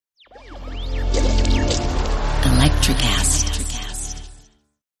NutraCast.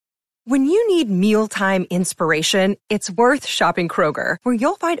 When you need mealtime inspiration, it's worth shopping Kroger, where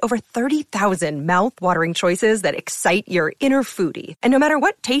you'll find over 30,000 mouth-watering choices that excite your inner foodie. And no matter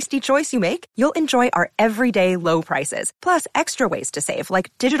what tasty choice you make, you'll enjoy our everyday low prices, plus extra ways to save,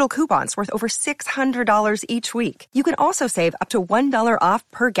 like digital coupons worth over $600 each week. You can also save up to $1 off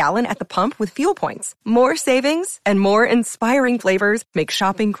per gallon at the pump with fuel points. More savings and more inspiring flavors make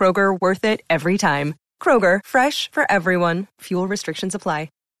shopping Kroger worth it every time. Kroger, fresh for everyone. Fuel restrictions apply.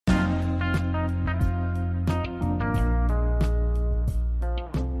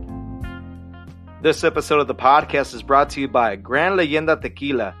 This episode of the podcast is brought to you by Gran Leyenda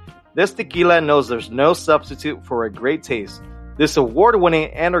Tequila. This tequila knows there's no substitute for a great taste. This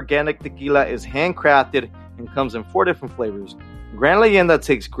award-winning and organic tequila is handcrafted and comes in 4 different flavors. Gran Leyenda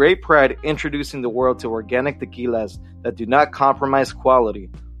takes great pride introducing the world to organic tequilas that do not compromise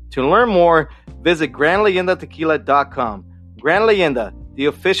quality. To learn more, visit GranLeyendaTequila.com. Gran Leyenda, the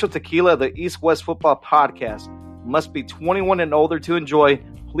official tequila of the East West Football Podcast. Must be 21 and older to enjoy.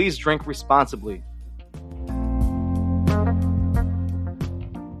 Please drink responsibly.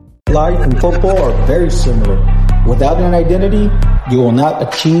 Life and football are very similar. Without an identity, you will not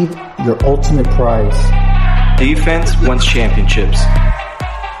achieve your ultimate prize. Defense wins championships.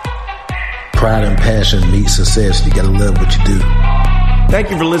 Pride and passion meet success. You gotta love what you do.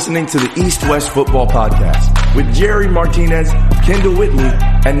 Thank you for listening to the East West Football Podcast with Jerry Martinez, Kendall Whitley,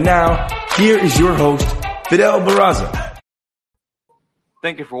 and now here is your host, Fidel Barraza.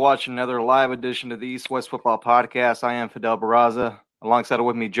 Thank you for watching another live edition of the East West Football Podcast. I am Fidel Barraza. Alongside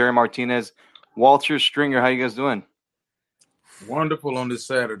with me, Jerry Martinez, Walter Stringer. How you guys doing? Wonderful on this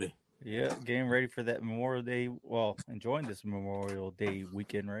Saturday. Yeah, getting ready for that Memorial Day. Well, enjoying this Memorial Day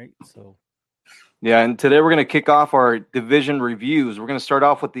weekend, right? So, yeah, and today we're going to kick off our division reviews. We're going to start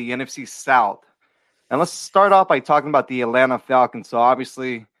off with the NFC South. And let's start off by talking about the Atlanta Falcons. So,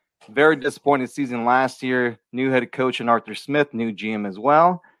 obviously, very disappointed season last year. New head coach in Arthur Smith, new GM as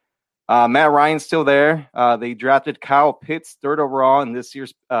well. Matt Ryan's still there. They drafted Kyle Pitts, 3rd overall in this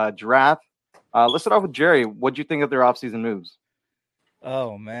year's draft. Let's start off with Jerry. What do you think of their offseason moves?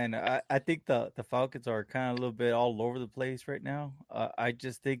 oh man, I think the Falcons are kind of a little bit all over the place right now. I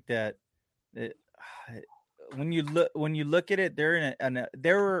just think that it, when you look at it,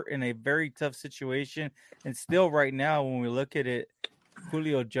 they were in a very tough situation, and still right now when we look at it,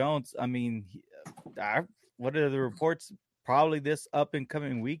 Julio Jones. I mean, what are the reports? Probably this up and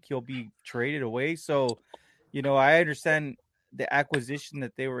coming week he'll be traded away. So, I understand the acquisition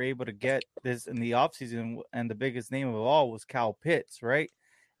that they were able to get this in the offseason, and the biggest name of all was Kyle Pitts, right?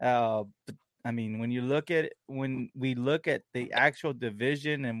 But I mean, when we look at the actual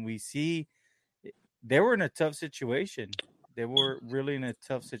division and we see they were in a tough situation. They were really in a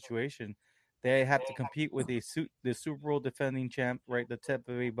tough situation. They have to compete with the Super Bowl defending champ, right? The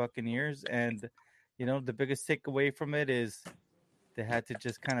Tampa Bay Buccaneers. And, the biggest takeaway from it is they had to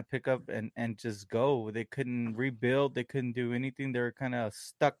just kind of pick up and just go. They couldn't rebuild. They couldn't do anything. They were kind of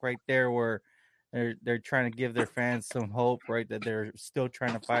stuck right there where they're trying to give their fans some hope, right? That they're still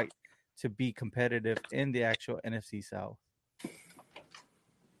trying to fight to be competitive in the actual NFC South.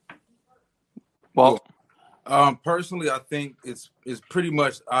 Well, personally, I think it's pretty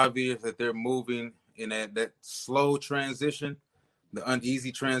much obvious that they're moving in that slow transition, the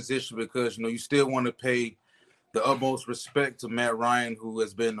uneasy transition, because, you still want to pay the utmost respect to Matt Ryan, who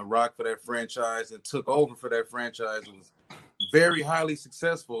has been the rock for that franchise and took over for that franchise. It was very highly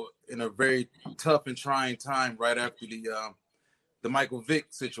successful in a very tough and trying time right after the Michael Vick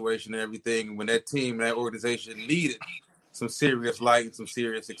situation and everything, when that team, that organization needed some serious light and some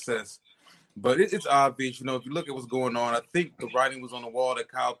serious success. But it's obvious, if you look at what's going on, I think the writing was on the wall that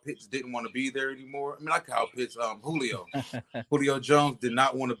Kyle Pitts didn't want to be there anymore. I mean, not Kyle Pitts, Julio. Julio Jones did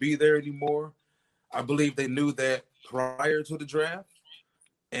not want to be there anymore. I believe they knew that prior to the draft,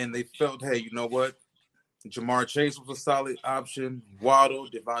 and they felt, hey, you know what? Jamar Chase was a solid option. Waddle,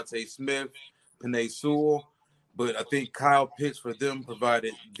 Devontae Smith, Penei Sewell. But I think Kyle Pitts for them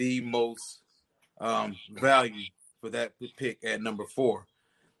provided the most value for that pick at number 4.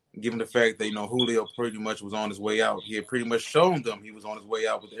 Given the fact that, Julio pretty much was on his way out. He had pretty much shown them he was on his way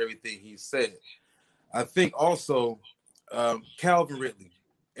out with everything he said. I think also Calvin Ridley.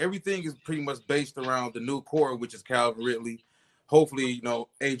 Everything is pretty much based around the new core, which is Calvin Ridley. Hopefully,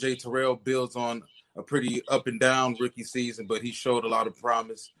 A.J. Terrell builds on a pretty up and down rookie season, but he showed a lot of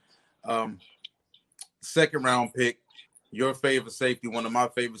promise. Second round pick, your favorite safety, one of my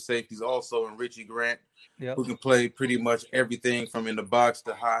favorite safeties also, in Richie Grant. Yep. Who can play pretty much everything from in the box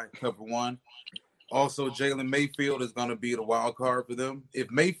to high cover 1. Also, Jalen Mayfield is going to be the wild card for them. If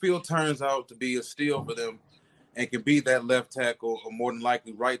Mayfield turns out to be a steal for them, and can be that left tackle or more than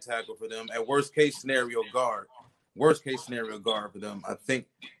likely right tackle for them. At worst case scenario guard for them. I think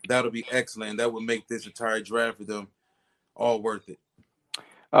that'll be excellent. That would make this entire draft for them all worth it.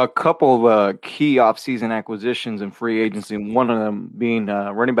 A couple of key offseason acquisitions and free agency, one of them being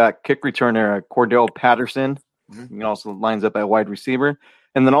running back kick returner Cordell Patterson. Mm-hmm. He also lines up at wide receiver.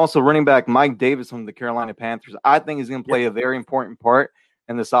 And then also running back Mike Davis from the Carolina Panthers. I think he's going to play a very important part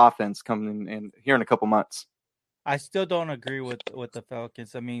in this offense coming in here in a couple months. I still don't agree with the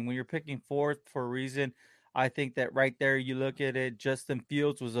Falcons. I mean, when you're picking fourth for a reason, I think that right there you look at it, Justin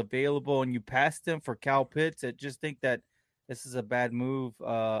Fields was available and you passed him for Kyle Pitts. I just think that this is a bad move.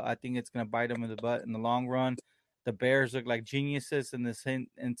 I think it's going to bite them in the butt in the long run. The Bears look like geniuses in this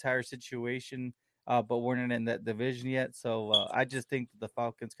entire situation, but we're not in that division yet. So I just think the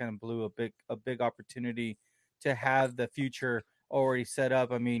Falcons kind of blew a big opportunity to have the future already set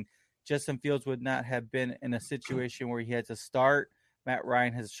up. I mean, Justin Fields would not have been in a situation where he had to start. Matt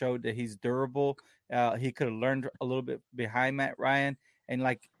Ryan has showed that he's durable. He could have learned a little bit behind Matt Ryan. And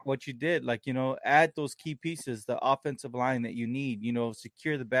like what you did, add those key pieces, the offensive line that you need,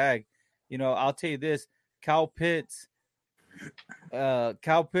 secure the bag. I'll tell you this, Kyle Pitts,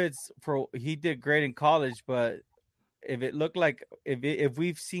 he did great in college, but if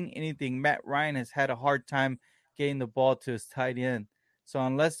we've seen anything, Matt Ryan has had a hard time getting the ball to his tight end. So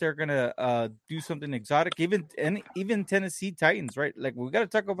unless they're gonna do something exotic, even Tennessee Titans, right? Like we got to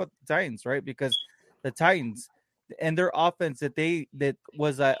talk about the Titans, right? Because the Titans and their offense that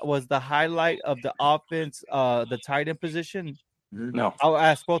was the highlight of the offense, the tight end position. No, I'll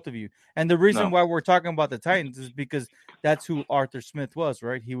ask both of you. And the reason why we're talking about the Titans is because that's who Arthur Smith was,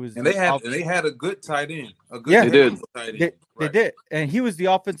 right? He was, and they had a good tight end. They did. They did, and he was the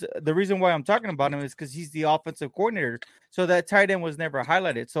offense. The reason why I'm talking about him is because he's the offensive coordinator. So that tight end was never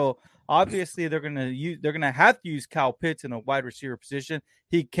highlighted. So obviously they're gonna have to use Kyle Pitts in a wide receiver position.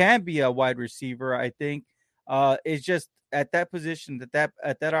 He can be a wide receiver, I think. It's just at that position,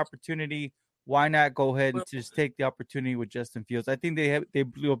 at that opportunity. Why not go ahead and just take the opportunity with Justin Fields? I think they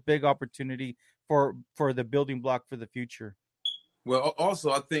blew a big opportunity for the building block for the future. Well,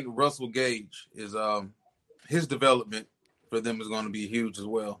 also I think Russell Gage is his development for them is going to be huge as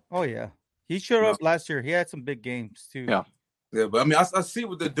well. Oh yeah, he showed up last year. He had some big games too. Yeah, but I mean I see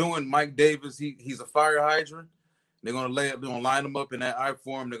what they're doing. Mike Davis, he's a fire hydrant. They're going to line him up in that I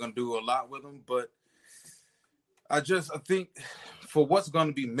form. They're going to do a lot with him, but I think for what's going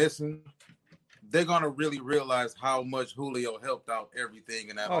to be missing, they're going to really realize how much Julio helped out everything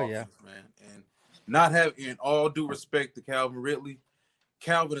in that offense, man. And not in all due respect to Calvin Ridley,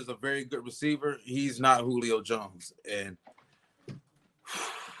 Calvin is a very good receiver. He's not Julio Jones. And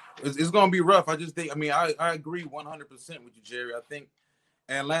it's going to be rough. I just think, I agree 100% with you, Jerry. I think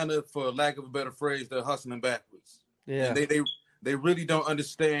Atlanta, for lack of a better phrase, they're hustling backwards. Yeah. And they really don't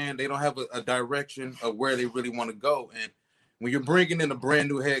understand. They don't have a direction of where they really want to go. And when you're bringing in a brand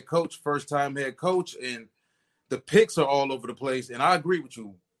new head coach, first-time head coach, and the picks are all over the place, and I agree with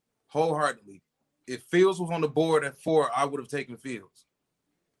you wholeheartedly. If Fields was on the board at 4, I would have taken Fields.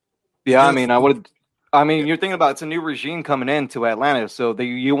 Yeah, I would. You're thinking about it's a new regime coming into Atlanta, so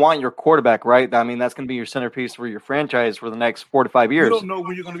you want your quarterback, right? I mean, that's going to be your centerpiece for your franchise for the next 4 to 5 years. You don't know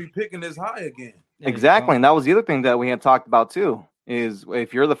when you're going to be picking this high again. Exactly, and that was the other thing that we had talked about too. Is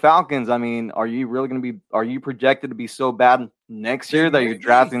if you're the Falcons, are you really going to be? Are you projected to be so bad next year that you're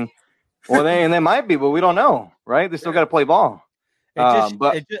drafting? Well, they might be, but we don't know, right? They still got to play ball.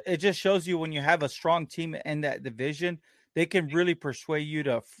 It just shows you when you have a strong team in that division, they can really persuade you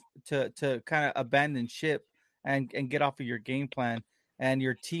to kind of abandon ship and get off of your game plan and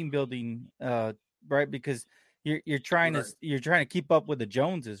your team building, right? Because you're trying to keep up with the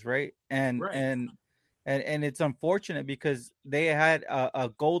Joneses, right? And it's unfortunate because they had a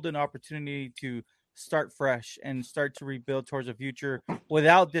golden opportunity to start fresh and start to rebuild towards the future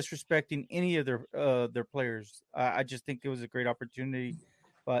without disrespecting any of their players. I just think it was a great opportunity,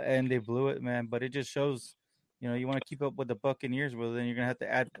 and they blew it, man. But it just shows, you want to keep up with the Buccaneers, well, then you're gonna have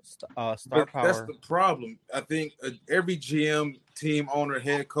to add star power. That's the problem. I think every GM, team owner,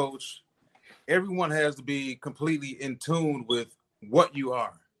 head coach, everyone has to be completely in tune with what you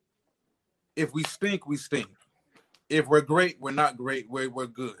are. If we stink, we stink. If we're great, we're not great. We're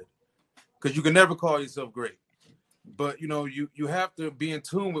good. Because you can never call yourself great. But, you have to be in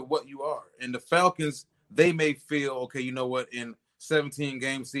tune with what you are. And the Falcons, they may feel, okay, you know what, in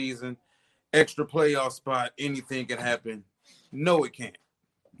 17-game season, extra playoff spot, anything can happen. No, it can't.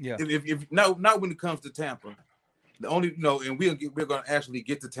 Yeah. If not when it comes to Tampa. The only, and we're going to actually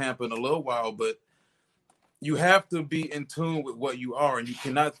get to Tampa in a little while, but you have to be in tune with what you are, and you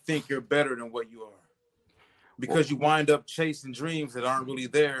cannot think you're better than what you are. because you wind up chasing dreams that aren't really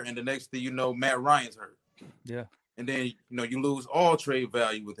there, and the next thing you know, Matt Ryan's hurt. Yeah. And then you lose all trade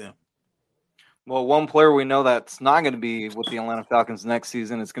value with him. Well, one player we know that's not going to be with the Atlanta Falcons next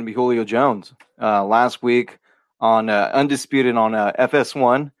season is going to be Julio Jones. Last week on Undisputed on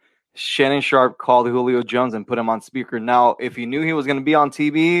FS1, Shannon Sharp called Julio Jones and put him on speaker. Now, if he knew he was going to be on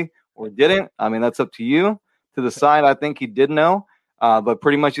TV or didn't, I mean, that's up to you to decide. I think he did know, but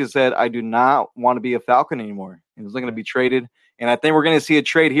pretty much he said, I do not want to be a Falcon anymore. He was looking to be traded, and I think we're going to see a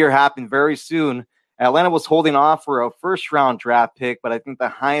trade here happen very soon. Atlanta was holding off for a first-round draft pick, but I think the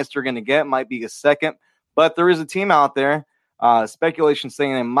highest they're going to get might be a second. But there is a team out there, speculation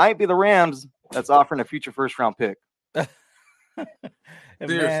saying it might be the Rams, that's offering a future first-round pick.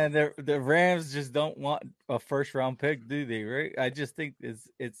 Man, the Rams just don't want a first-round pick, do they? Right? I just think it's.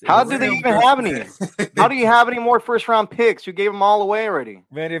 How do they even have any? How do you have any more first-round picks? You gave them all away already.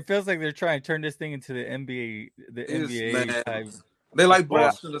 Man, it feels like they're trying to turn this thing into the NBA. The NBA type. They like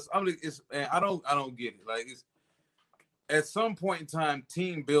Boston. I mean, I don't get it. Like, it's at some point in time,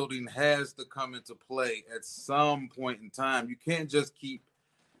 team building has to come into play. At some point in time, you can't just keep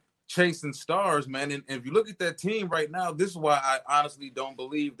chasing stars, man. And if you look at that team right now, this is why I honestly don't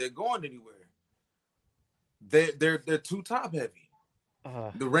believe they're going anywhere. They're too top heavy.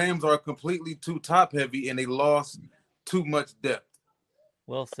 The Rams are completely too top heavy, and they lost too much depth.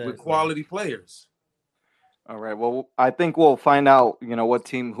 Well said. With quality players. All right. Well, I think we'll find out, what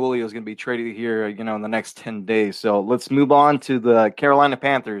team Julio is going to be traded here, in the next 10 days. So let's move on to the Carolina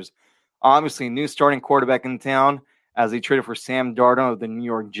Panthers. Obviously, new starting quarterback in town as they traded for Sam Darnold of the New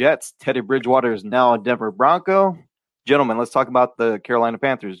York Jets. Teddy Bridgewater is now a Denver Bronco. Gentlemen, let's talk about the Carolina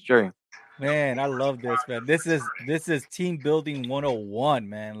Panthers. Jerry. Man, I love this, man. This is team building 101,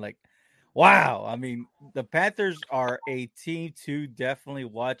 man. Like, wow. I mean, the Panthers are a team to definitely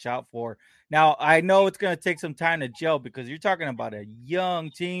watch out for. Now, I know it's going to take some time to gel because you're talking about a young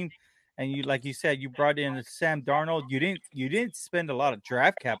team, and like you said, you brought in Sam Darnold. You didn't spend a lot of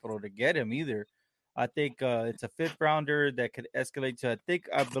draft capital to get him either. I think it's a 5th rounder that could escalate to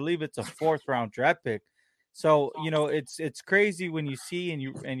I believe it's a 4th round draft pick. So it's crazy when you see and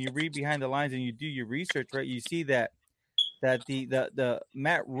you read behind the lines and you do your research, right? You see that the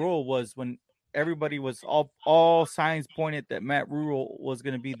Matt Rule was when everybody was all signs pointed that Matt Rule was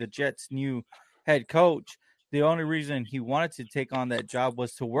going to be the Jets' new head coach. The only reason he wanted to take on that job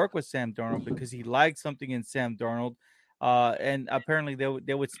was to work with Sam Darnold because he liked something in Sam Darnold. And apparently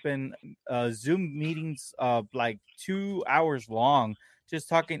they would spend Zoom meetings like 2 hours long just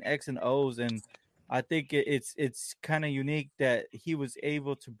talking X and O's. And I think it's kind of unique that he was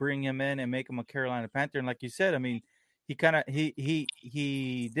able to bring him in and make him a Carolina Panther. And like you said, I mean, he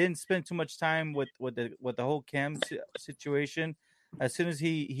didn't spend too much time with the whole Cam situation. As soon as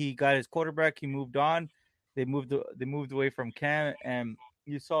he got his quarterback, he moved on. They moved away from Cam, and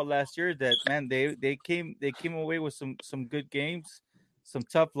you saw last year that, man, they came away with some good games, some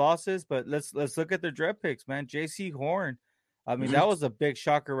tough losses. But let's look at their draft picks, man. J.C. Horn, I mean, that was a big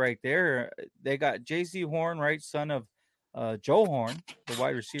shocker right there. They got J.C. Horn, right, son of Joe Horn, the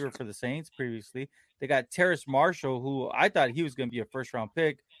wide receiver for the Saints previously. They got Terrace Marshall, who I thought he was going to be a first-round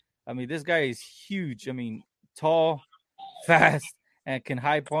pick. I mean, this guy is huge. I mean, tall, fast, and can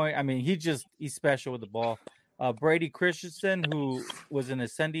high point. I mean, he's special with the ball. Brady Christensen, who was an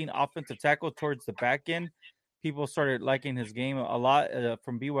ascending offensive tackle towards the back end. People started liking his game a lot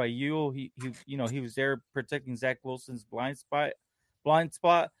from BYU. He was there protecting Zach Wilson's blind spot.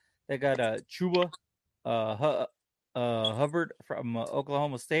 They got Chuba Hubbard from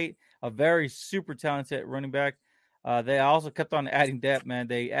Oklahoma State, a very super talented running back. They also kept on adding depth, man.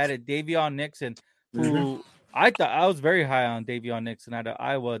 They added Davion Nixon, who I thought I was very high on Davion Nixon out of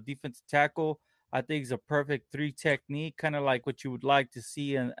Iowa, defensive tackle. I think he's a perfect 3 technique, kind of like what you would like to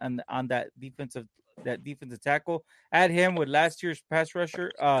see on that defensive tackle. Add him with last year's pass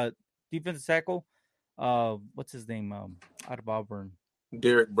rusher, defensive tackle. What's his name? Out of Auburn,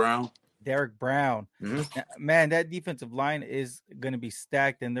 Derek Brown. Man, that defensive line is going to be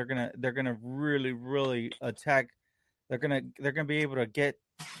stacked, and they're gonna really, really attack. They're gonna be able to get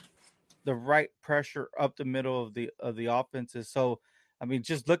the right pressure up the middle of the offenses. So, I mean,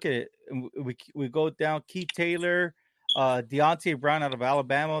 just look at it. We go down. Keith Taylor, Deontay Brown out of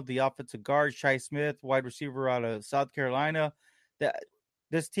Alabama, the offensive guard. Shi Smith, wide receiver out of South Carolina.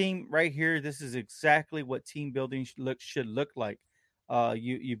 This team right here, this is exactly what team building should look like.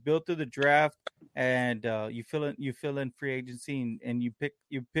 You build through the draft, and you fill in free agency, and you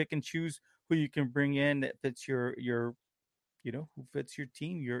pick and choose who you can bring in that fits your who fits your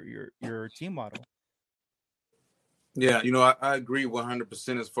team, your team model. Yeah, I agree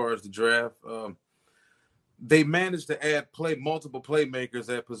 100% as far as the draft. they managed to add multiple playmakers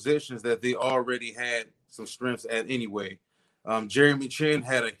at positions that they already had some strengths at anyway. Jeremy Chin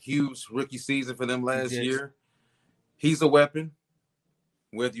had a huge rookie season for them last year. He's a weapon.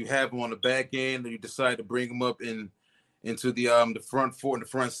 Whether you have him on the back end or you decide to bring him up into the front four and the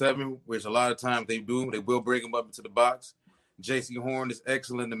front seven, which a lot of times they will bring him up into the box. J.C. Horn is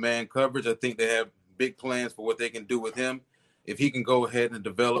excellent in man coverage. I think they have big plans for what they can do with him. If he can go ahead and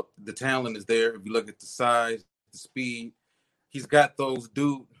develop, the talent is there. If you look at the size, the speed, he's got those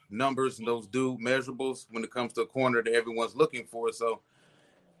dude numbers and those dude measurables when it comes to a corner that everyone's looking for. So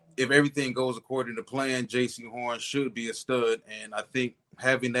if everything goes according to plan, J.C. Horn should be a stud. And I think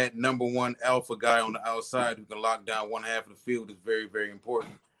having that number one alpha guy on the outside who can lock down one half of the field is very, very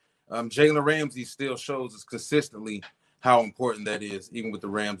important. Jalen Ramsey still shows us consistently how important that is, even with the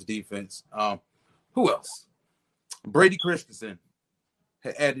Rams defense. Who else? Brady Christensen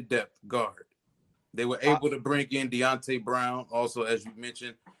had added depth guard. They were able to bring in Deontay Brown, also, as you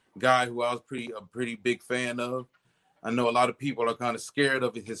mentioned, guy who I was a pretty big fan of. I know a lot of people are kind of scared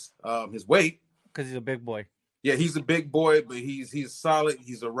of his weight. Because he's a big boy. Yeah, he's a big boy, but he's solid.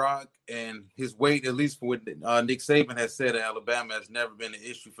 He's a rock, and his weight, at least for what Nick Saban has said at Alabama, has never been an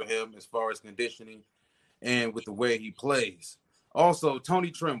issue for him as far as conditioning and with the way he plays. Also,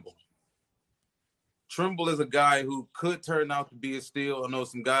 Tony Trimble. Trimble is a guy who could turn out to be a steal. I know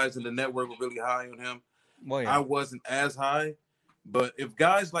some guys in the network were really high on him. Well, yeah. I wasn't as high, but if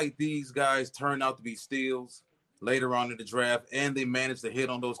guys like these guys turn out to be steals later on in the draft and they manage to hit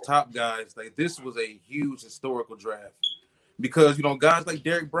on those top guys, like this was a huge historical draft because, guys like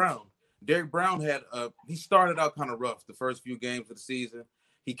Derrick Brown he started out kind of rough the first few games of the season.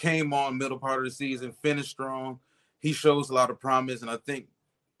 He came on middle part of the season, finished strong. He shows a lot of promise, and I think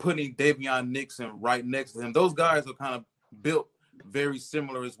putting Davion Nixon right next to him, those guys are kind of built very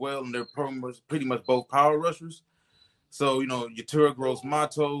similar as well, and they're pretty much both power rushers. So, Yetur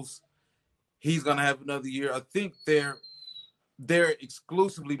Gross-Matos, he's going to have another year. I think they're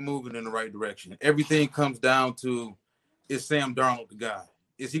exclusively moving in the right direction. Everything comes down to, is Sam Darnold the guy?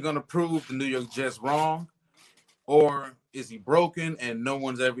 Is he going to prove the New York Jets wrong? Or is he broken and no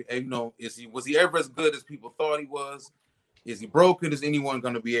one's ever, was he ever as good as people thought he was? Is he broken? Is anyone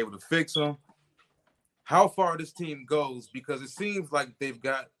going to be able to fix him? How far this team goes, because it seems like they've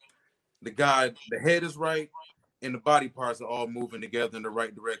got the head is right, and the body parts are all moving together in the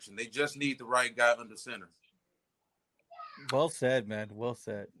right direction. They just need the right guy under center. Well said, man. Well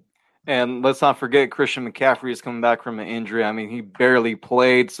said. And let's not forget Christian McCaffrey is coming back from an injury. I mean, he barely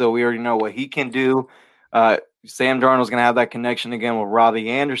played, so we already know what he can do. Sam Darnold's going to have that connection again with Robbie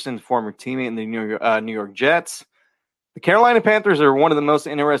Anderson, former teammate in the New York Jets. The Carolina Panthers are one of the most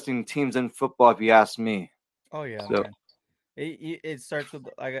interesting teams in football, if you ask me. Oh, yeah, man. It starts with,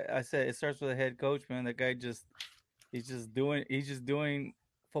 like I said, it starts with a head coach, man. That guy he's just doing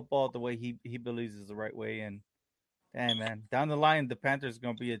football the way he believes is the right way. And damn, man, down the line, the Panthers are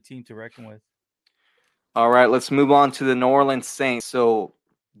going to be a team to reckon with. All right, let's move on to the New Orleans Saints. So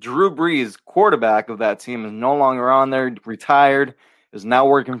Drew Brees, quarterback of that team, is no longer on there, retired, is now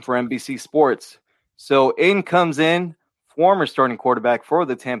working for NBC Sports. So in comes in former starting quarterback for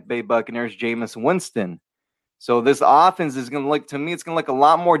the Tampa Bay Buccaneers, Jameis Winston. So this offense is going to look, to me, it's going to look a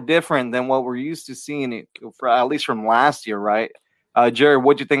lot more different than what we're used to seeing, at least from last year, right? Jerry,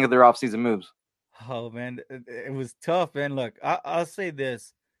 what'd you think of their offseason moves? Oh, man, it was tough, man. Look, I'll say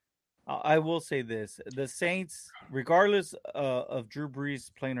this. I will say this. The Saints, regardless of Drew Brees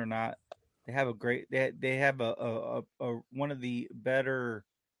playing or not, they have they have a one of the better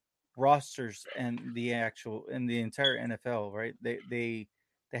rosters in the entire NFL, right? They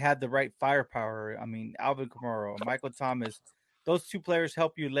had the right firepower. I mean, Alvin Kamara, Michael Thomas, those two players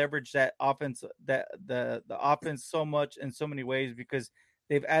help you leverage that offense, the offense so much in so many ways because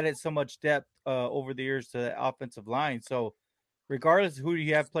they've added so much depth over the years to the offensive line. So regardless of who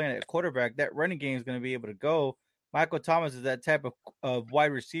you have playing at quarterback, that running game is going to be able to go. Michael Thomas is that type of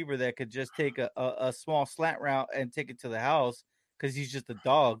wide receiver that could just take a small slant route and take it to the house because he's just a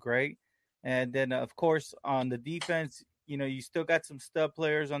dog, right? And then, of course, on the defense, you still got some stud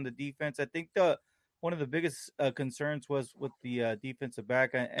players on the defense. I think one of the biggest concerns was with the defensive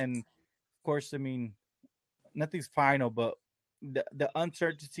back. And, of course, I mean, nothing's final, but the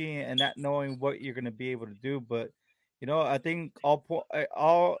uncertainty and not knowing what you're going to be able to do. But, I think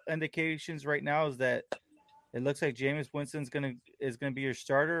all indications right now is that it looks like Jameis Winston's is gonna be your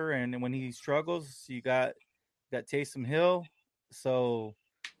starter, and when he struggles, you got Taysom Hill. So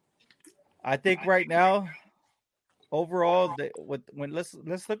I think right now, overall, let's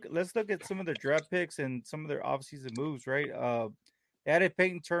look at some of their draft picks and some of their offseason moves. Right, they added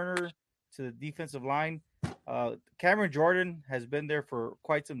Peyton Turner to the defensive line. Cameron Jordan has been there for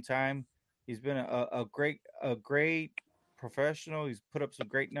quite some time. He's been a great professional. He's put up some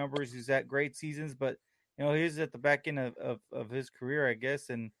great numbers. He's had great seasons, but he's at the back end of his career, I guess.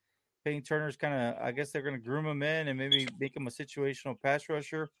 And Peyton Turner's kind of, I guess they're going to groom him in and maybe make him a situational pass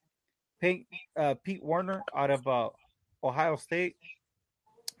rusher. Pete Werner out of Ohio State,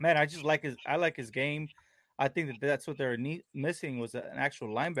 man, I like his game. I think that's what they're missing was an actual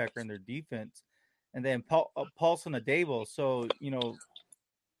linebacker in their defense, and then Paulson Adebo. So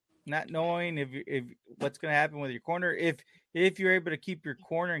not knowing if what's going to happen with your corner, if you're able to keep your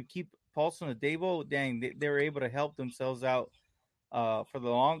corner and keep Paulson Adebo, dang, they were able to help themselves out for the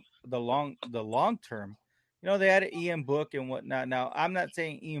long term. They had an Ian Book and whatnot. Now, I'm not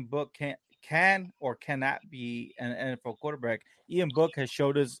saying Ian Book can or cannot be an NFL quarterback. Ian Book has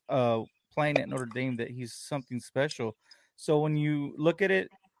showed us playing at Notre Dame that he's something special. So when you look at it,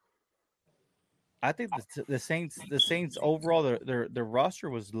 I think the Saints overall, their roster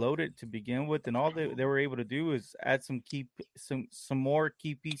was loaded to begin with, and all they were able to do is add some more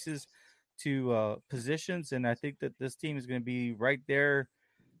key pieces to positions, and I think that this team is going to be right there,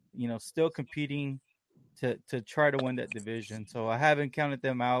 still competing to try to win that division. So I haven't counted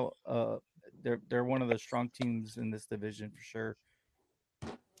them out. They're one of the strong teams in this division for sure.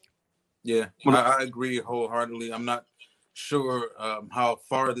 Yeah, I agree wholeheartedly. I'm not sure how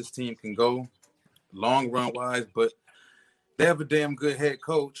far this team can go long run wise, but they have a damn good head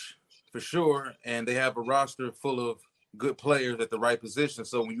coach for sure, and they have a roster full of good players at the right position.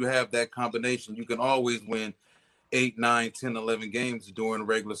 So when you have that combination, you can always win 8, 9, 10, 11 games during the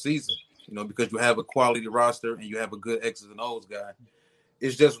regular season, because you have a quality roster and you have a good X's and O's guy.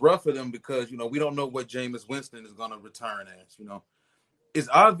 It's just rough for them because, we don't know what Jameis Winston is going to return as, It's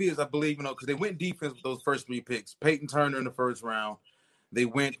obvious, I believe, because they went defense with those first 3 picks. Peyton Turner in the first round. They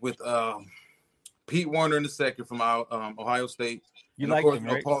went with Pete Werner in the second from Ohio State. And, of course, him,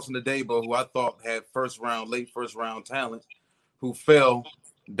 right? Paulson Adebo, who I thought had late first round talent, who fell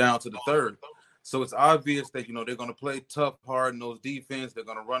down to the third. So it's obvious that, they're going to play tough, hard-nosed defense. They're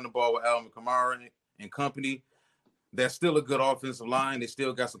going to run the ball with Alvin Kamara and company. That's still a good offensive line. They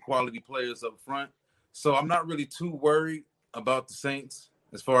still got some quality players up front. So I'm not really too worried about the Saints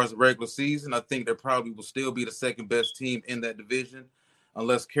as far as the regular season. I think they probably will still be the second best team in that division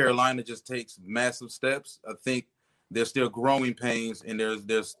unless Carolina just takes massive steps. I think there's still growing pains, and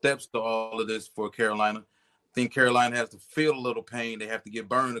there's steps to all of this for Carolina. I think Carolina has to feel a little pain. They have to get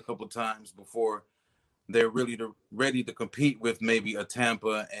burned a couple of times before they're really ready to compete with maybe a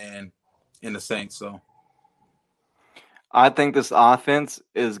Tampa and the Saints. So I think this offense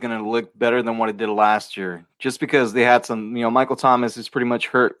is going to look better than what it did last year, just because they had some, Michael Thomas is pretty much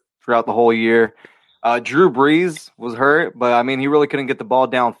hurt throughout the whole year. Drew Brees was hurt, but he really couldn't get the ball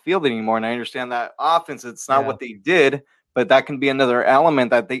downfield anymore. And I understand that offense, it's not what they did, but that can be another element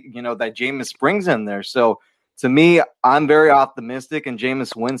that that Jameis brings in there. So to me, I'm very optimistic in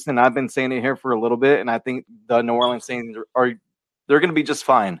Jameis Winston. I've been saying it here for a little bit, and I think the New Orleans Saints they're going to be just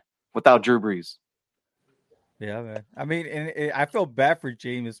fine without Drew Brees. Yeah, man. And I feel bad for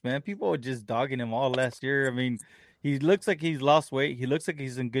Jameis, man. People were just dogging him all last year. He looks like he's lost weight. He looks like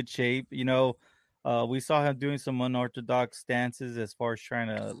he's in good shape. We saw him doing some unorthodox stances as far as trying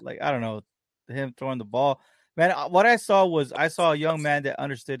to, him throwing the ball. Man, what I saw a young man that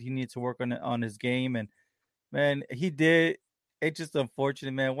understood he needed to work on his game, and man, he did. It's just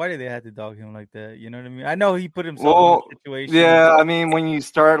unfortunate, man. Why did they have to dog him like that? You know what I mean? I know he put himself in a situation. Yeah, when you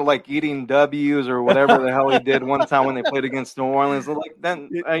start eating W's or whatever the hell he did one time when they played against New Orleans, then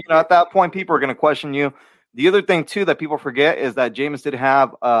at that point people are going to question you. The other thing too that people forget is that Jameis did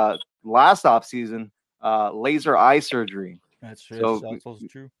have last offseason laser eye surgery. That's true. That's also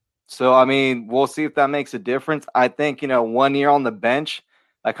true. So we'll see if that makes a difference. I think 1 year on the bench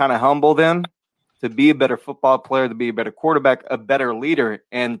that kind of humbled him to be a better football player, to be a better quarterback, a better leader.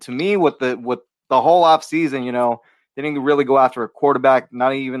 And to me, with the whole offseason, they didn't really go after a quarterback,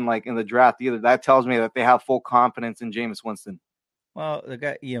 not even in the draft either. That tells me that they have full confidence in Jameis Winston. Well, they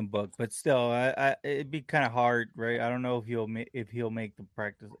got Ian Book, but still, it'd be kind of hard, right? I don't know if he'll make the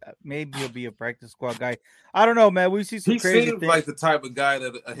practice. Maybe he'll be a practice squad guy. I don't know, man. We see some crazy things. He seems like the type of guy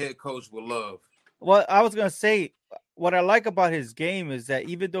that a head coach would love. Well, I was gonna say, what I like about his game is that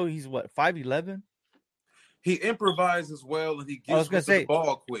even though he's 5'11", he improvises well and he gets the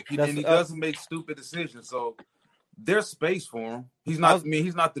ball quick. He doesn't make stupid decisions. So there's space for him. He's not.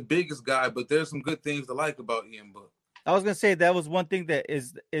 He's not the biggest guy, but there's some good things to like about Ian Book. I was gonna say that was one thing that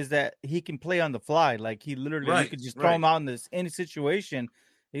is that he can play on the fly. He literally you could just throw him out in any situation,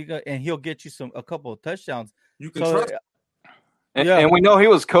 and he'll get you a couple of touchdowns. You can trust. And we know he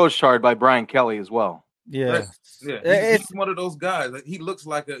was coached hard by Brian Kelly as well. Yeah, He's one of those guys. Like, he looks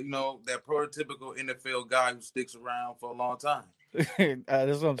like that prototypical NFL guy who sticks around for a long time.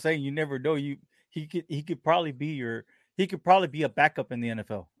 That's what I'm saying. You never know. He could probably be a backup in the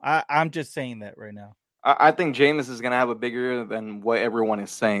NFL. I'm just saying that right now. I think Jameis is going to have a bigger year than what everyone is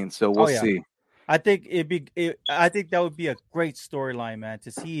saying. So we'll see. I think I think that would be a great storyline, man,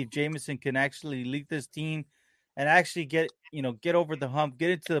 to see if Jameson can actually lead this team and actually get over the hump, get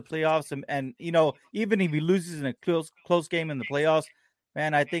into the playoffs, and even if he loses in a close game in the playoffs,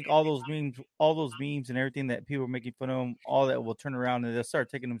 man, I think all those memes and everything that people are making fun of him, all that will turn around and they'll start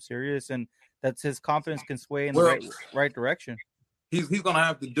taking him serious, and that's his confidence can sway in the right direction. He's going to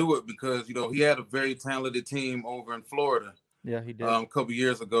have to do it because he had a very talented team over in Florida. Yeah, he did a couple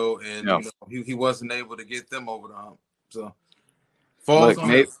years ago, and he wasn't able to get them over the hump. So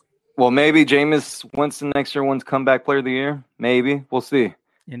maybe Jameis Winston next year wins comeback player of the year. Maybe we'll see.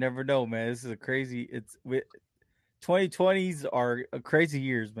 You never know, man. This is 2020s are crazy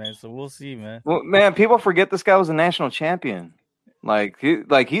years, man. So we'll see, man. Well, man, people forget this guy was a national champion.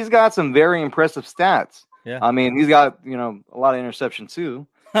 He's got some very impressive stats. Yeah, I mean, he's got a lot of interceptions too.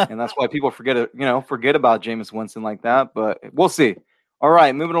 And that's why people forget about Jameis Winston like that. But we'll see. All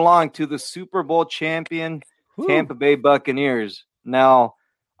right, moving along to the Super Bowl champion Tampa Bay Buccaneers. Now,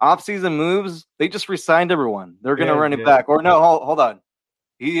 offseason moves, they just re-signed everyone. They're going to run it back. Or no, hold on.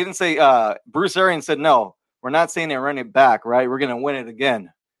 He didn't say Bruce Arians said, no, we're not saying they're running it back, right? We're going to win it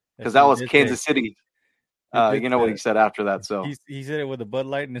again because that was Kansas City. You know what he said after that. So he said it with a Bud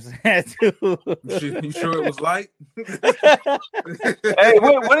Light in his hand too. You sure it was light? Hey,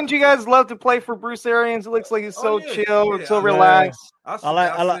 wouldn't you guys love to play for Bruce Arians? It looks like he's so chill, so relaxed. I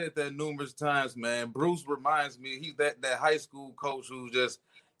said that numerous times, man. Bruce reminds me he's that high school coach who's just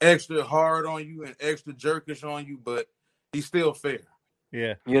extra hard on you and extra jerkish on you, but he's still fair.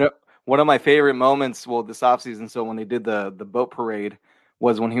 Yeah. One of my favorite moments, this offseason, so when they did the boat parade,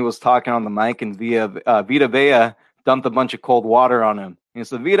 was when he was talking on the mic and Vita Vea dumped a bunch of cold water on him. He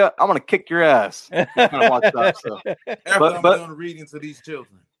said, Vita, I'm going to kick your ass. Kind of watched up, so. I'm done reading to these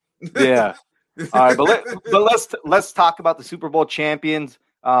children. Yeah. All right, but let's talk about the Super Bowl champions.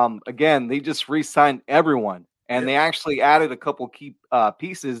 Again, they just re-signed everyone, and they actually added a couple key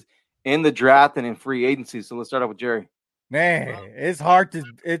pieces in the draft and in free agency. So let's start off with Jerry. Man, it's hard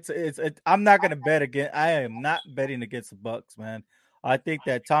to. I'm not going to bet again. I am not betting against the Bucs, man. I think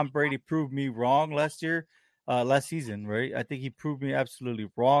that Tom Brady proved me wrong last season, right? I think he proved me absolutely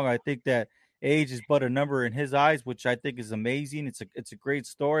wrong. I think that age is but a number in his eyes, which I think is amazing. It's a great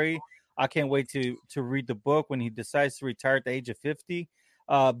story. I can't wait to read the book when he decides to retire at the age of 50.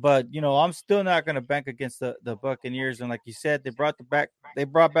 But I'm still not going to bank against the Buccaneers. And like you said, they brought back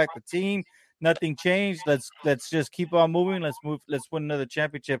the team. Nothing changed. Let's just keep on moving. Let's win another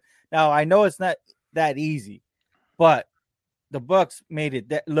championship. Now I know it's not that easy, but the Bucs made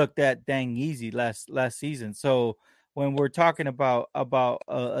it look that dang easy last season. So when we're talking about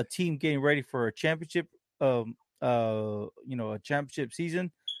a team getting ready for a championship, a championship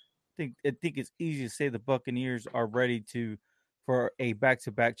season, I think it's easy to say the Buccaneers are ready for a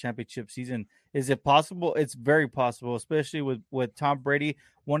back-to-back championship season. Is it possible? It's very possible, especially with Tom Brady,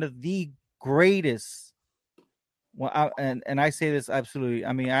 one of the greatest. Well, and I say this absolutely.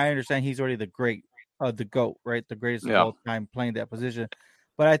 I mean, I understand he's already the GOAT, right? The greatest of all time playing that position.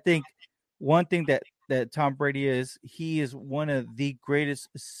 But I think one thing that Tom Brady he is one of the greatest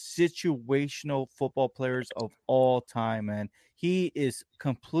situational football players of all time, man. He is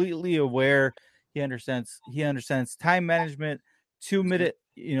completely aware. He understands time management, 2 minute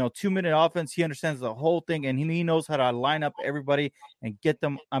offense. He understands the whole thing, and he knows how to line up everybody and get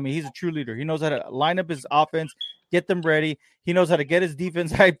them. I mean, he's a true leader. He knows how to line up his offense, get them ready. He knows how to get his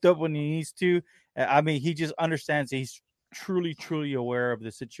defense hyped up when he needs to. I mean, he just understands. He's truly, truly aware of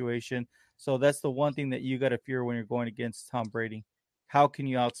the situation. So that's the one thing that you got to fear when you're going against Tom Brady. How can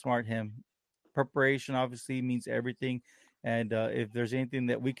you outsmart him? Preparation obviously means everything. And if there's anything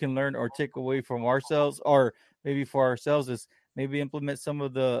that we can learn or take away from ourselves, or maybe for ourselves, is maybe implement some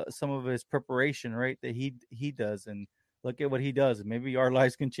of his preparation, right? That he does, and look at what he does, and maybe our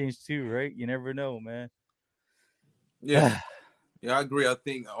lives can change too, right? You never know, man. Yeah, I agree. I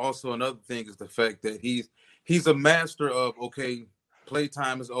think also another thing is the fact that he's a master of, okay, play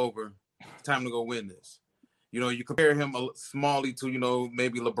time is over, it's time to go win this. You compare him smallly to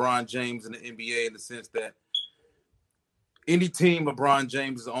maybe LeBron James in the NBA in the sense that any team LeBron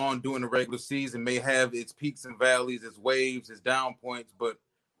James is on during the regular season may have its peaks and valleys, its waves, its down points, but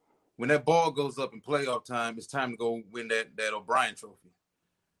when that ball goes up in playoff time, it's time to go win that O'Brien trophy.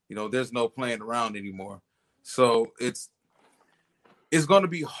 There's no playing around anymore. So it's going to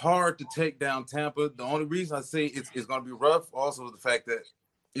be hard to take down Tampa. The only reason I say it's going to be rough also is the fact that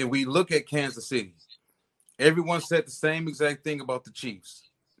if we look at Kansas City, everyone said the same exact thing about the Chiefs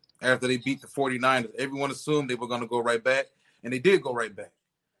after they beat the 49ers. Everyone assumed they were going to go right back, and they did go right back.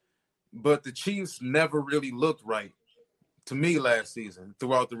 But the Chiefs never really looked right to me last season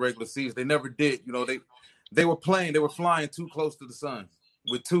throughout the regular season. They never did. You know, they were flying too close to the sun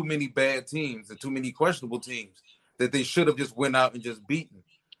with too many bad teams and too many questionable teams that they should have just went out and just beaten.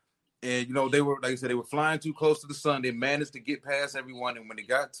 And, you know, they were, like I said, they were flying too close to the sun. They managed to get past everyone. And when they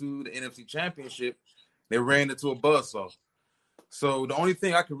got to the NFC Championship, they ran into a buzzsaw. So the only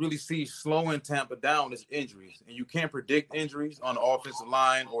thing I could really see slowing Tampa down is injuries. And you can't predict injuries on the offensive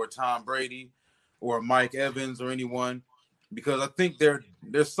line or Tom Brady or Mike Evans or anyone, because I think they're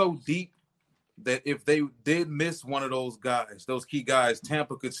so deep that if they did miss one of those guys, those key guys,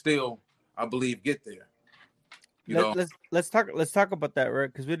 Tampa could still, I believe, get there. Let's talk about that,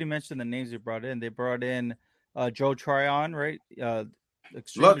 right? Because we didn't mention the names they brought in. They brought in Joe Tryon, right?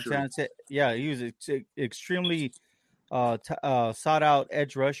 Extremely talented. Yeah, he was extremely sought out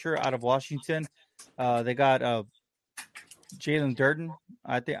edge rusher out of Washington. They got Jalen Durden.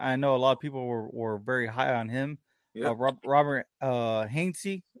 I know a lot of people were very high on him. Yep. Robert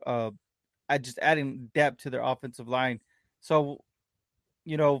Hainsey. I just adding depth to their offensive line. So,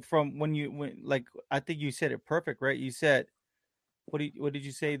 you know, from when I think you said it perfect, right? You said, what did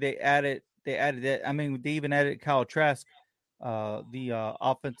you say? They added that. I mean, they even added Kyle Trask,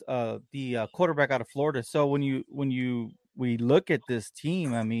 the quarterback out of Florida. So we look at this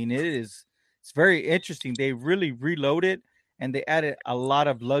team, I mean, it's very interesting. They really reloaded and they added a lot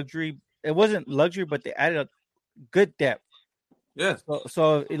of luxury. It wasn't luxury, but they added a good depth. Yeah.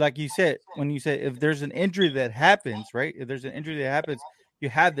 So like you said, when you said if there's an injury that happens, right? If there's an injury that happens, you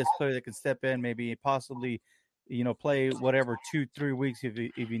have this player that can step in, maybe possibly, you know, play whatever 2-3 weeks if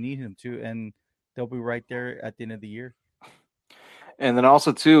you need him to, and they'll be right there at the end of the year. And then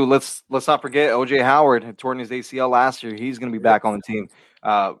also too, let's not forget OJ Howard had torn his ACL last year. He's going to be back on the team.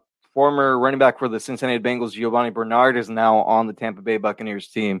 Former running back for the Cincinnati Bengals, Giovanni Bernard, is now on the Tampa Bay Buccaneers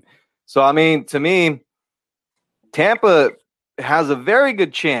team. So I mean, to me, Tampa has a very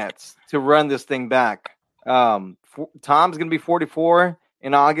good chance to run this thing back. Tom's going to be 44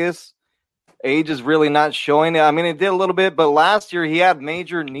 in August. Age is really not showing it. I mean, it did a little bit, but last year he had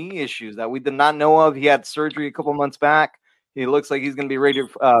major knee issues that we did not know of. He had surgery a couple months back. He looks like he's going to be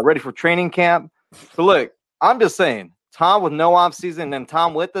ready for training camp. So look, I'm just saying, Tom with no off season and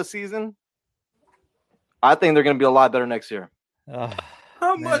Tom with the season, I think they're going to be a lot better next year.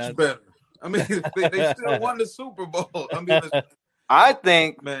 How much better? I mean, they still won the Super Bowl. I mean, I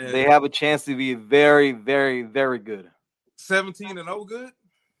think they have a chance to be very, very, very good. 17-0 good?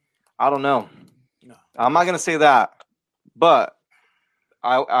 I don't know. No. I'm not going to say that, but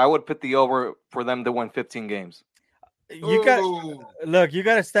I would put the over for them to win 15 games. You got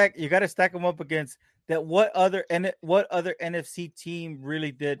to stack them up against that. What other NFC team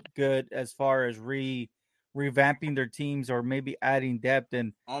really did good as far as revamping their teams or maybe adding depth?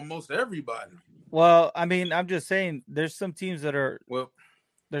 And almost everybody. Well, I mean, I'm just saying there's some teams that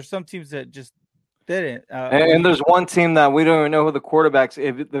just didn't. And there's one team that we don't even know who the quarterback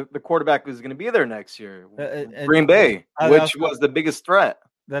is going to be there next year. Green Bay, which was the biggest threat.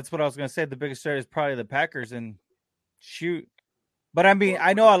 That's what I was going to say. The biggest threat is probably the Packers, and shoot. But I mean,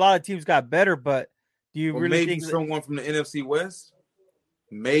 I know a lot of teams got better, but do you really think someone from the NFC West?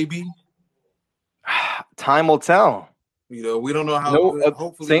 Maybe. Time will tell. You know, we don't know how.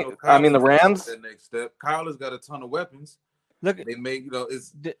 Hopefully, the Rams. That next step. Kyler's got a ton of weapons. Look, they make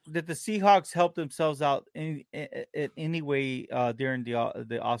did the Seahawks help themselves out in any way during the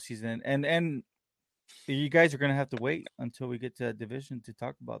offseason? And you guys are going to have to wait until we get to that division to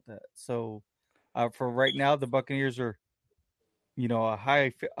talk about that. So for right now, the Buccaneers are, you know, a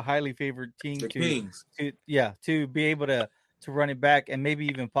highly favored team to be able to run it back and maybe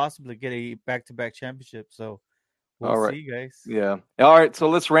even possibly get a back-to-back championship. So we'll see, guys. Yeah. All right. So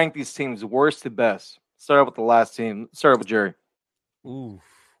let's rank these teams worst to best. Start with the last team. Start with Jerry. Ooh,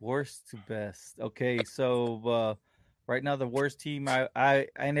 worst to best. Okay, so right now the worst team, I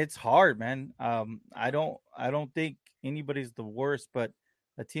and it's hard, man. I don't think anybody's the worst, but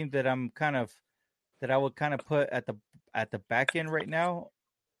a team that I would kind of put at the back end right now,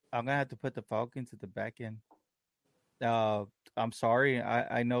 I'm gonna have to put the Falcons at the back end. I'm sorry,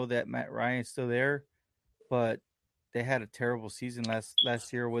 I know that Matt Ryan's still there, but they had a terrible season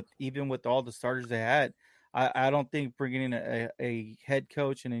last year with all the starters they had. I don't think bringing in a head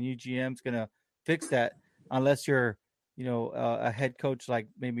coach and a new GM is going to fix that unless you're, you know, a head coach like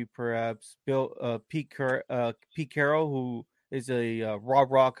maybe perhaps Pete Carroll, who is a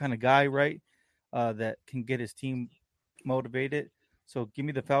raw kind of guy, right? That can get his team motivated. So give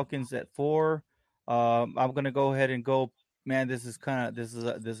me the Falcons at 4. I'm gonna go ahead and go. Man, this is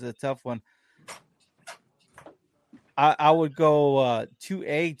a tough one. I would go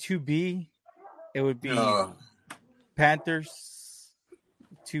 2A, 2B. It would be Panthers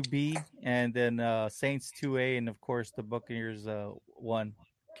 2B, and then Saints 2A, and of course the Buccaneers 1.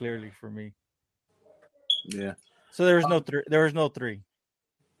 Clearly for me. Yeah. So there was no 3. There was no 3.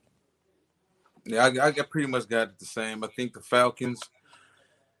 Yeah, I pretty much got it the same. I think the Falcons,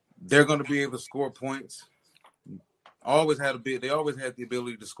 they're going to be able to score points. They always had the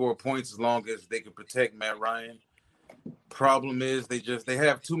ability to score points as long as they could protect Matt Ryan. Problem is they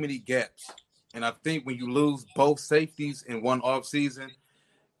have too many gaps. And I think when you lose both safeties in one offseason,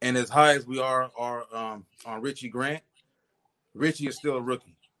 and as high as we are on Richie Grant, Richie is still a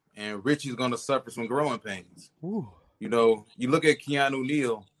rookie. And Richie's going to suffer some growing pains. Ooh. You know, you look at Keanu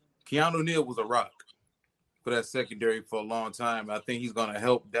Neal. Keanu Neal was a rock for that secondary for a long time. I think he's going to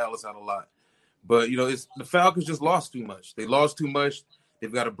help Dallas out a lot. But, you know, the Falcons just lost too much. They lost too much.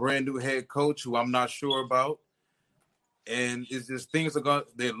 They've got a brand new head coach who I'm not sure about. And it's just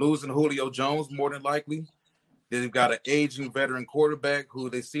they're losing Julio Jones more than likely. They've got an aging veteran quarterback who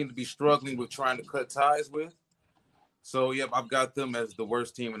they seem to be struggling with trying to cut ties with. So, yep, I've got them as the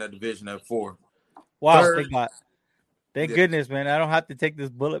worst team in that division at 4. Wow, thank goodness, man. I don't have to take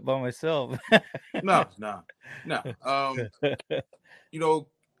this bullet by myself. No. You know,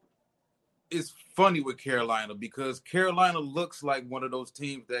 it's funny with Carolina because Carolina looks like one of those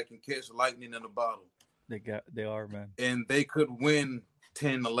teams that can catch lightning in a bottle. They are, man. And they could win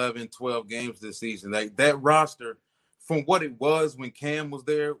 10, 11, 12 games this season. Like that roster, from what it was when Cam was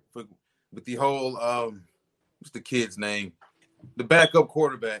there, with the whole what's the kid's name? The backup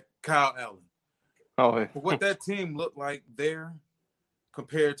quarterback, Kyle Allen. Oh, yeah. What that team looked like there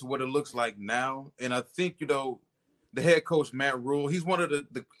compared to what it looks like now. And I think, you know, the head coach, Matt Rule, he's one of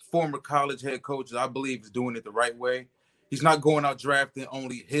the former college head coaches I believe is doing it the right way. He's not going out drafting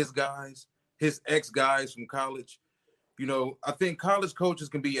only his guys, his ex-guys from college. You know, I think college coaches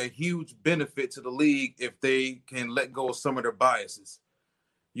can be a huge benefit to the league if they can let go of some of their biases.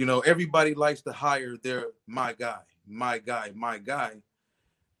 You know, everybody likes to hire their my guy,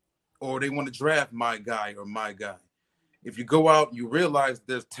 or they want to draft my guy or my guy. If you go out, you realize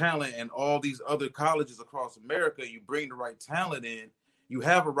there's talent in all these other colleges across America. You bring the right talent in. You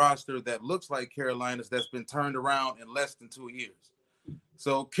have a roster that looks like Carolina's that's been turned around in less than 2 years.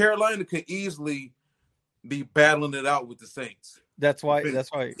 So Carolina could easily be battling it out with the Saints. That's why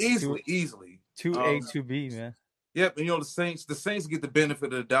easily 2A, 2B, man. Yep, and you know the Saints get the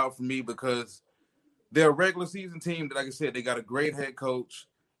benefit of the doubt for me because they're a regular season team that, like I said, they got a great head coach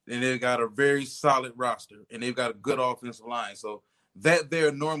and they've got a very solid roster and they've got a good offensive line. So that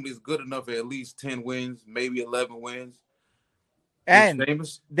there normally is good enough at least 10 wins, maybe 11 wins. And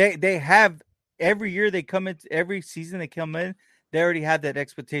they have every year they come into every season they come in, they already have that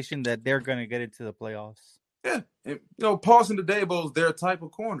expectation that they're going to get into the playoffs. Yeah, and, you know, Paulson Adebo is their type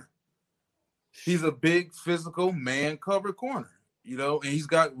of corner. He's a big physical man cover corner, you know, and he's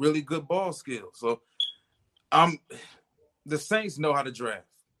got really good ball skills. So the Saints know how to draft.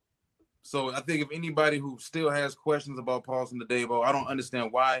 So I think if anybody who still has questions about Paulson Adebo, I don't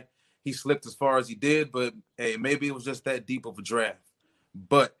understand why he slipped as far as he did, but hey, maybe it was just that deep of a draft.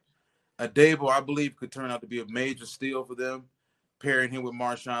 But Adebo, I believe, could turn out to be a major steal for them, pairing him with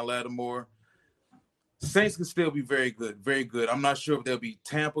Marshawn Lattimore. Saints can still be very good, very good. I'm not sure if they'll be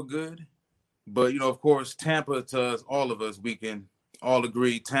Tampa good, but, you know, of course, Tampa, to us, all of us, we can all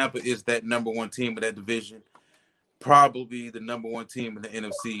agree Tampa is that number one team in that division, probably the number one team in the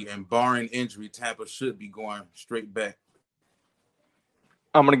NFC, and barring injury, Tampa should be going straight back.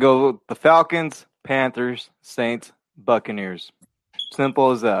 I'm going to go with the Falcons, Panthers, Saints, Buccaneers.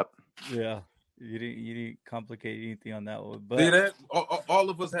 Simple as that. Yeah. You didn't complicate anything on that one. But see that? All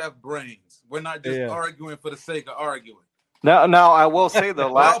of us have brains. We're not just arguing for the sake of arguing. Now I will say the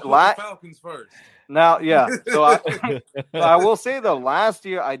Falcons first. Now, yeah. So I will say the last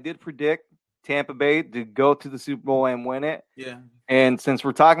year I did predict Tampa Bay to go to the Super Bowl and win it. Yeah. And since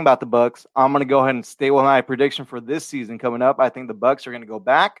we're talking about the Bucs, I'm going to go ahead and stay with my prediction for this season coming up. I think the Bucs are going to go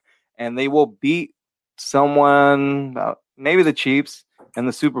back and they will beat someone, maybe the Chiefs, in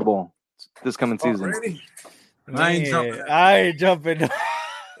the Super Bowl this coming season. I ain't jumping.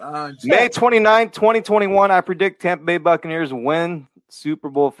 May 29, 2021, I predict Tampa Bay Buccaneers win Super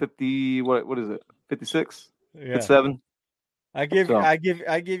Bowl 50. What is it? 56? Yeah. 57? I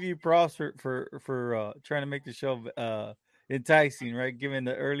give you props for trying to make the show enticing, right? Given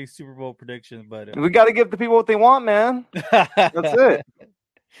the early Super Bowl predictions, but We got to give the people what they want, man. That's it.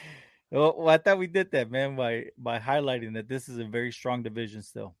 Well, I thought we did that, man, by highlighting that this is a very strong division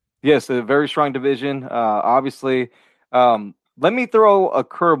still. Yes, a very strong division. Obviously, let me throw a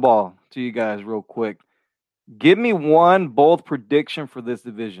curveball to you guys real quick. Give me one bold prediction for this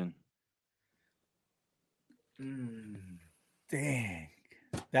division. Dang,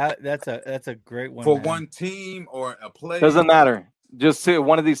 that's a great one for man. one team or a player. Doesn't matter. Just say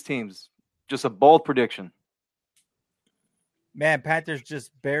one of these teams. Just a bold prediction. Man, Panthers just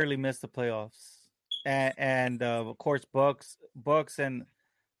barely missed the playoffs, and of course Bucks and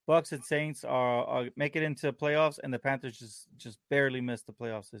Saints are make it into playoffs, and the Panthers just barely missed the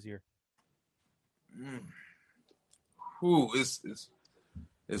playoffs this year. Ooh, it's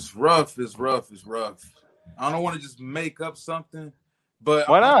rough. It's rough. I don't want to just make up something, but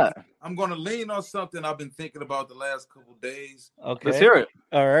why not? I'm going to lean on something I've been thinking about the last couple of days. Okay, let's hear it.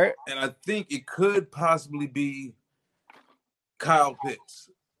 All right, and I think it could possibly be Kyle Pitts.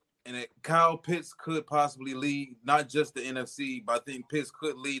 And Kyle Pitts could possibly lead not just the NFC, but I think Pitts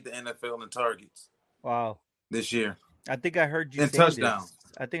could lead the NFL in targets. Wow. This year. I think I heard you saying touchdowns. This.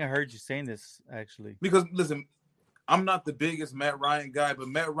 I think I heard you saying this, actually. Because, listen, I'm not the biggest Matt Ryan guy, but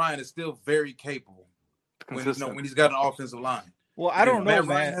Matt Ryan is still very capable when he's got an offensive line. Well, I don't know, Matt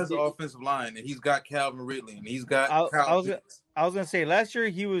Ryan has an offensive line, and he's got Calvin Ridley, and he's got Kyle Pitts. I was gonna say last year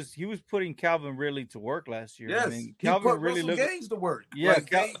he was putting Calvin Ridley to work last year. Yes, I mean, Calvin really looked Gage to work. Yeah,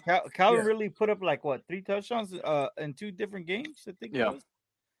 Calvin Ridley put up like what 3 touchdowns in 2 different games. I think. Yeah. It was.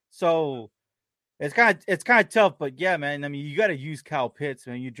 So it's kind of tough, but yeah, man. I mean, you got to use Kyle Pitts,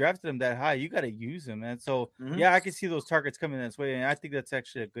 man. You drafted him that high, you got to use him, man. So yeah, I can see those targets coming this way, and I think that's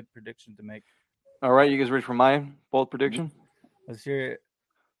actually a good prediction to make. All right, you guys ready for my bold prediction? Let's hear it.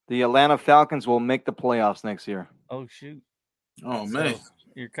 The Atlanta Falcons will make the playoffs next year. Oh shoot! Oh man, so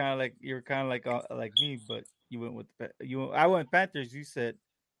you're kind of like me, but you went with I went Panthers. You said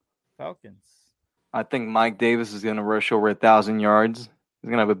Falcons. I think Mike Davis is going to rush over 1,000 yards. He's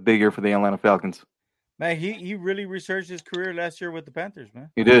going to have a big year for the Atlanta Falcons. Man, he really researched his career last year with the Panthers, man.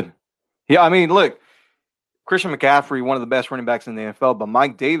 He did. Yeah, I mean, look, Christian McCaffrey, one of the best running backs in the NFL, but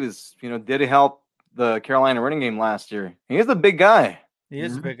Mike Davis, did help the Carolina running game last year. He is a big guy. He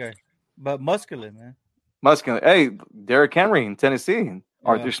is a big guy, but muscular, man. Muscular. Hey, Derrick Henry in Tennessee,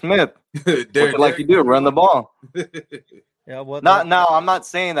 Arthur Smith. Derrick, like you do, run the ball. Yeah, well, I'm not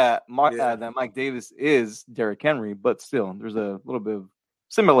saying that that Mike Davis is Derrick Henry, but still, there's a little bit of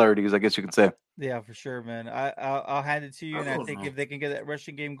similarities, I guess you could say. Yeah, for sure, man. I'll hand it to you, and I think if they can get that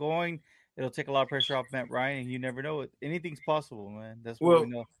rushing game going, it'll take a lot of pressure off Matt Ryan, and you never know it. Anything's possible, man. That's what we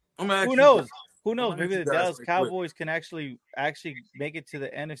know. Who knows? Who knows? Maybe the Dallas Cowboys can actually make it to the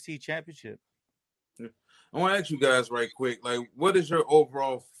NFC Championship. I want to ask you guys right quick, like, what is your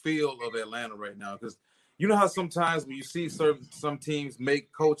overall feel of Atlanta right now? Because you know how sometimes when you see some teams make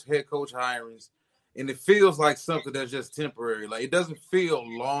head coach hirings, and it feels like something that's just temporary. Like, it doesn't feel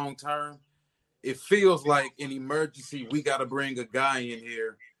long term. It feels like an emergency. We got to bring a guy in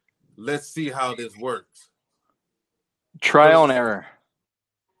here. Let's see how this works. Trial and error.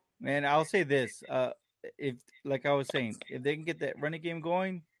 Man, I'll say this: if, like I was saying, if they can get that running game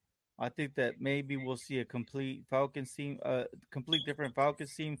going, I think that maybe we'll see a complete Falcons team, complete different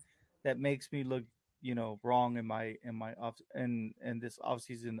Falcons team that makes me look, wrong in my this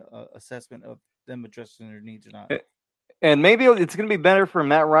offseason assessment of them addressing their needs or not. And maybe it's going to be better for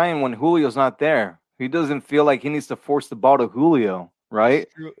Matt Ryan when Julio's not there. He doesn't feel like he needs to force the ball to Julio. Right,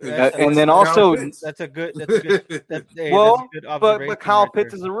 and then also that's a good but Kyle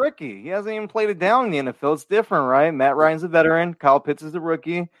Pitts is a rookie. He hasn't even played it down in the NFL. It's different, right? Matt Ryan's a veteran. Kyle Pitts is a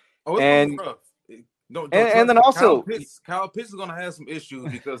rookie. And then also Kyle Pitts is going to have some issues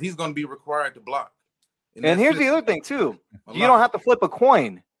because he's going to be required to block. And here's the other thing too: you don't have to flip a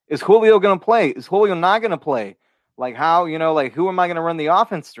coin. Is Julio going to play? Is Julio not going to play? Like how who am I going to run the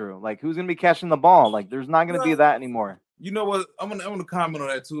offense through? Like who's going to be catching the ball? Like there's not going to be that anymore. You know what? I'm gonna comment on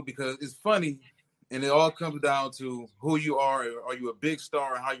that too because it's funny, and it all comes down to who you are. Are you a big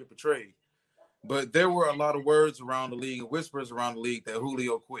star and how you're portrayed? But there were a lot of words around the league and whispers around the league that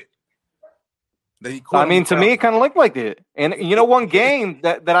Julio quit. That he quit. I mean, to me, it kind of looked like it. And one game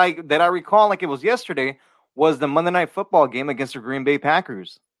that I recall like it was yesterday was the Monday Night Football game against the Green Bay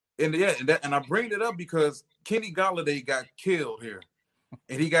Packers. And I bring it up because Kenny Golladay got killed here,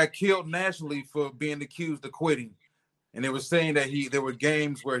 and he got killed nationally for being accused of quitting. And they were saying that there were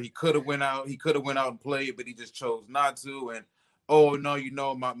games where he could have went out and played, but he just chose not to. And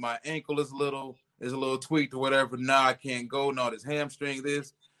my ankle is a little tweaked or whatever. Nah, I can't go. No, this hamstring,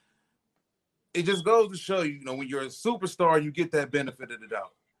 this. it just goes to show you, when you're a superstar, you get that benefit of the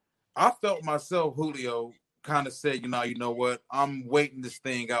doubt. I felt myself, Julio, kind of said, you know what? I'm waiting this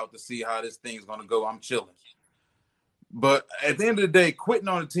thing out to see how this thing's going to go. I'm chilling. But at the end of the day, quitting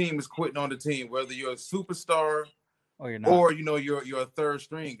on the team is quitting on the team, whether you're a superstar or you're not, or you're a third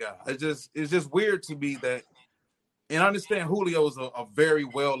string guy. It's just weird to me that, and I understand Julio's a very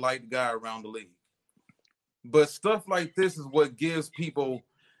well liked guy around the league, but stuff like this is what gives people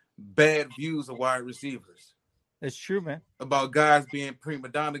bad views of wide receivers. It's true, man. About guys being prima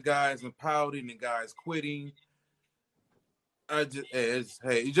donna guys and pouting and guys quitting. It's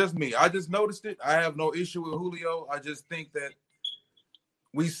just me. I just noticed it. I have no issue with Julio. I just think that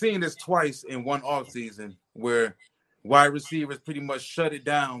we've seen this twice in one offseason where wide receivers pretty much shut it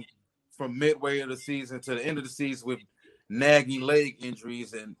down from midway of the season to the end of the season with nagging leg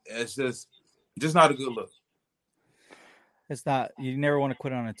injuries, and it's just not a good look. It's not. You never want to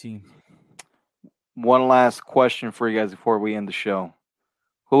quit on a team. One last question for you guys before we end the show.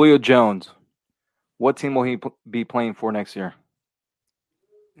 Julio Jones, what team will he be playing for next year?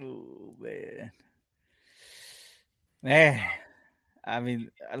 Oh, man. I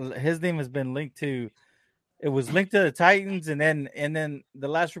mean, his name has been linked to. It was linked to the Titans, and then the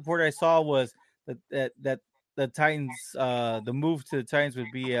last report I saw was that the Titans, the move to the Titans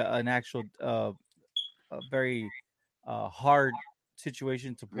would be an actual, a very hard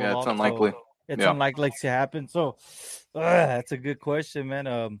situation to pull off. It's unlikely. So it's unlikely to happen. So that's a good question,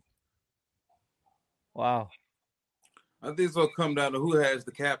 man. Wow. I think it's going to come down to who has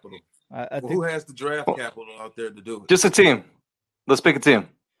the capital. Who has the draft capital out there to do it? Just a team. Let's pick a team.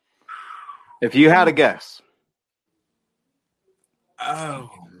 If you had a guess. Oh,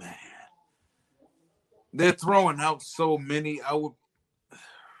 man. They're throwing out so many. I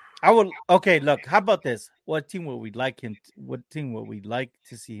would. Okay, look. How about this? What team would we like him? What team would we like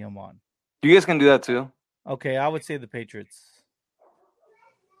to see him on? You guys can do that too. Okay, I would say the Patriots.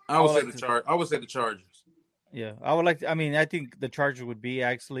 I would say the Chargers. Yeah, I would like to, I think the Chargers would be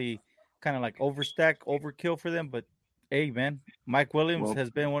actually kind of like overkill for them. But hey, man, Mike Williams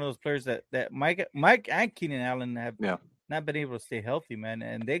has been one of those players that Mike and Keenan Allen have not been able to stay healthy, man.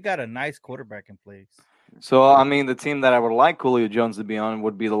 And they got a nice quarterback in place. So, the team that I would like Julio Jones to be on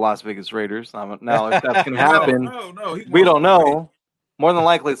would be the Las Vegas Raiders. Now, if that's going to happen, we don't know. More than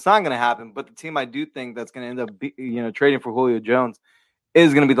likely, it's not going to happen. But the team I do think that's going to end up, trading for Julio Jones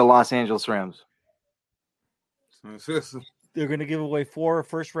is going to be the Los Angeles Rams. They're going to give away 4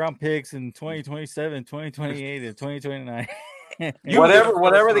 first-round picks in 2027, 2028, and 2029.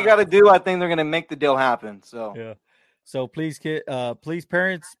 whatever they got to do, I think they're going to make the deal happen. So yeah. So please, please,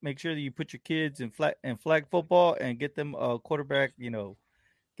 parents, make sure that you put your kids in flag football and get them a quarterback.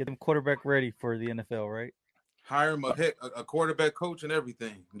 Get them quarterback ready for the NFL, right? Hire him a quarterback coach and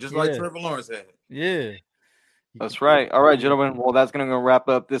everything, just like Trevor Lawrence had. Yeah. That's right. All right, gentlemen. Well, that's going to wrap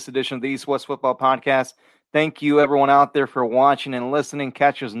up this edition of the East West Football Podcast. Thank you, everyone out there, for watching and listening.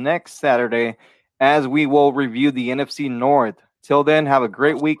 Catch us next Saturday as we will review the NFC North. Till then, have a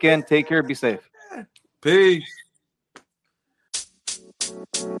great weekend. Take care. Be safe. Peace.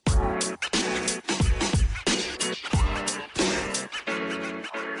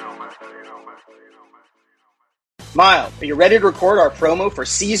 Miles, are you ready to record our promo for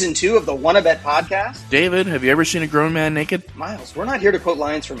Season 2 of the Wannabet podcast? David, have you ever seen a grown man naked? Miles, we're not here to quote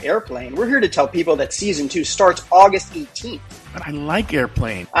lines from Airplane. We're here to tell people that Season 2 starts August 18th. But I like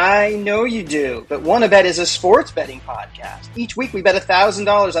Airplane. I know you do, but Wannabet is a sports betting podcast. Each week we bet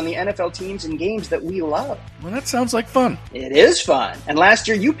 $1,000 on the NFL teams and games that we love. Well, that sounds like fun. It is fun. And last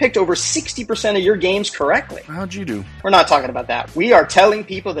year you picked over 60% of your games correctly. How'd you do? We're not talking about that. We are telling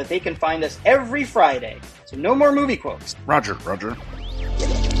people that they can find us every Friday. So no more movie quotes. Roger.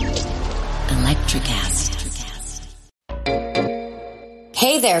 Electricast.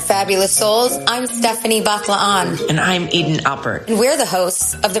 Hey there, fabulous souls. I'm Stephanie Baklaan. And I'm Eden Alpert. And we're the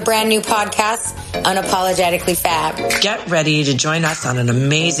hosts of the brand new podcast, Unapologetically Fab. Get ready to join us on an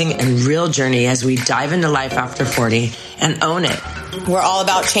amazing and real journey as we dive into life after 40 and own it. We're all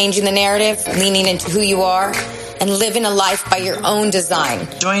about changing the narrative, leaning into who you are, and living a life by your own design.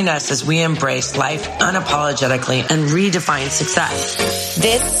 Join us as we embrace life unapologetically and redefine success.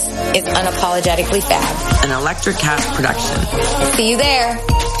 This is Unapologetically Fab, an Electricast production. See you there.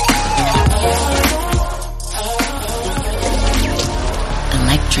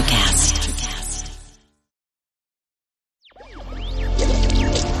 Electricast.